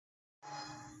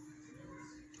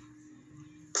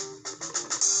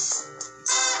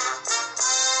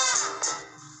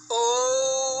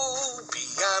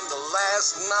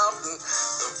last mountain,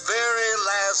 the very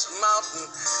last mountain,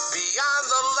 beyond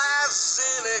the last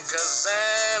scenic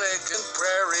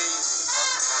prairie,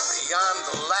 beyond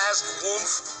the last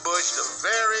woomph bush, the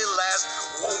very last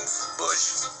woomph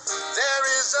bush, there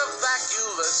is a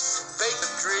vacuous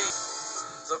vacant tree,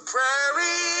 the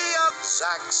prairie of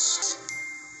Sax,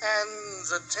 and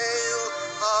the tale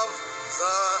of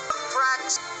the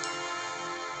cracks.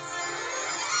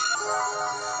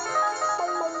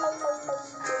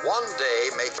 One day,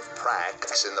 making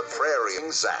tracks in the prairie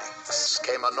Zax,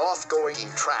 came a north-going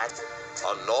track,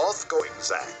 a north-going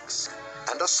Zax,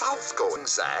 and a south-going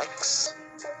Zax,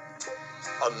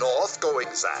 a north-going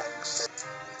Zax,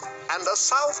 and a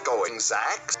south-going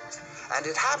Zax, and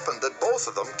it happened that both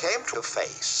of them came to a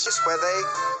face where they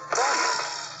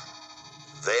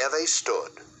bumped. There they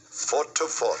stood, foot to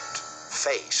foot,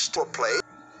 face to a place.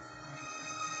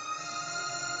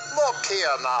 Look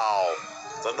here now,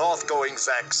 the north-going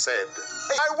Zax said.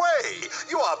 Hey, my way!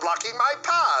 You are blocking my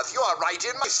path. You are right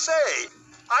in my say.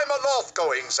 I'm a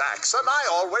north-going Zax, and I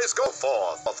always go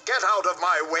forth. Get out of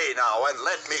my way now and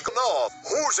let me go north.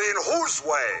 Who's in whose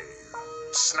way?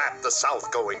 Snapped the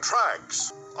south-going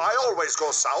tracks. I always go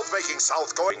south, making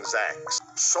south-going Zax.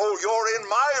 So you're in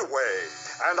my way,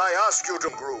 and I ask you to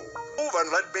move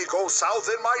and let me go south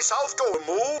in my south-going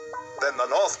move. Then the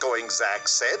north-going Zax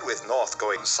said with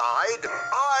north-going side,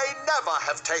 I never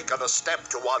have taken a step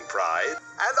to one pride,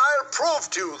 and I'll prove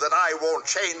to you that I won't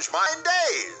change my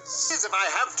days. If I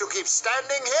have to keep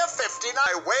standing here 59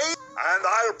 ways, and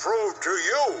I'll prove to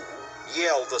you,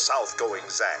 yelled the south-going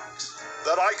Zax,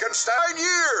 that I can stand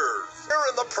years here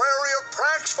in the prairie of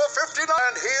Prax for 59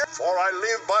 and here, for I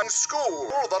live by school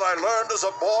that I learned as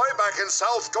a boy back in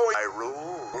south-going. My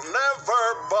rule, never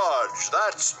budge,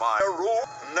 that's my rule.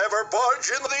 Never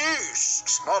budge in the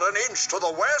east, not an inch to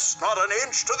the west, not an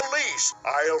inch to the least.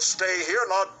 I'll stay here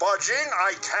not budging,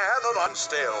 I can and I'm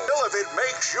still. If it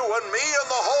makes you and me and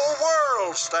the whole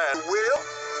world stand will.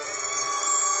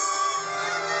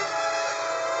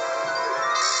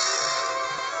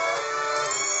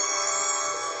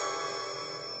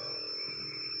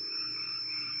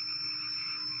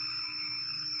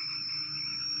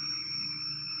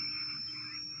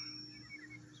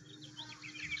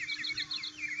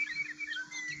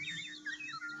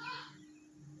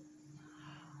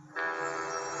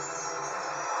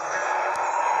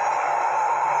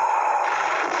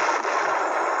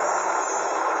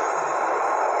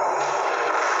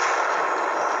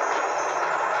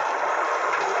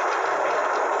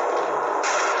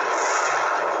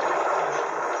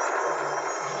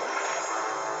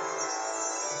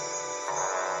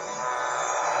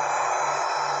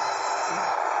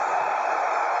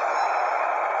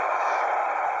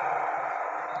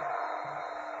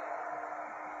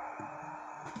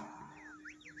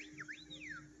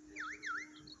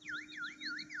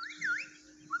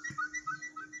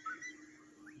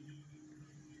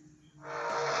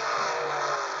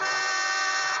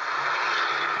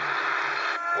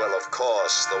 Well, of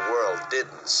course, the world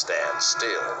didn't stand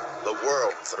still. The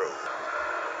world threw.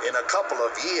 In a couple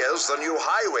of years, the new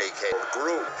highway cable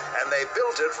grew, and they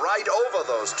built it right over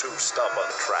those two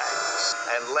stubborn tracks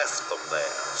and left them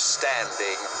there,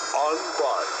 standing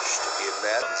unbudged in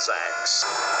their Zax.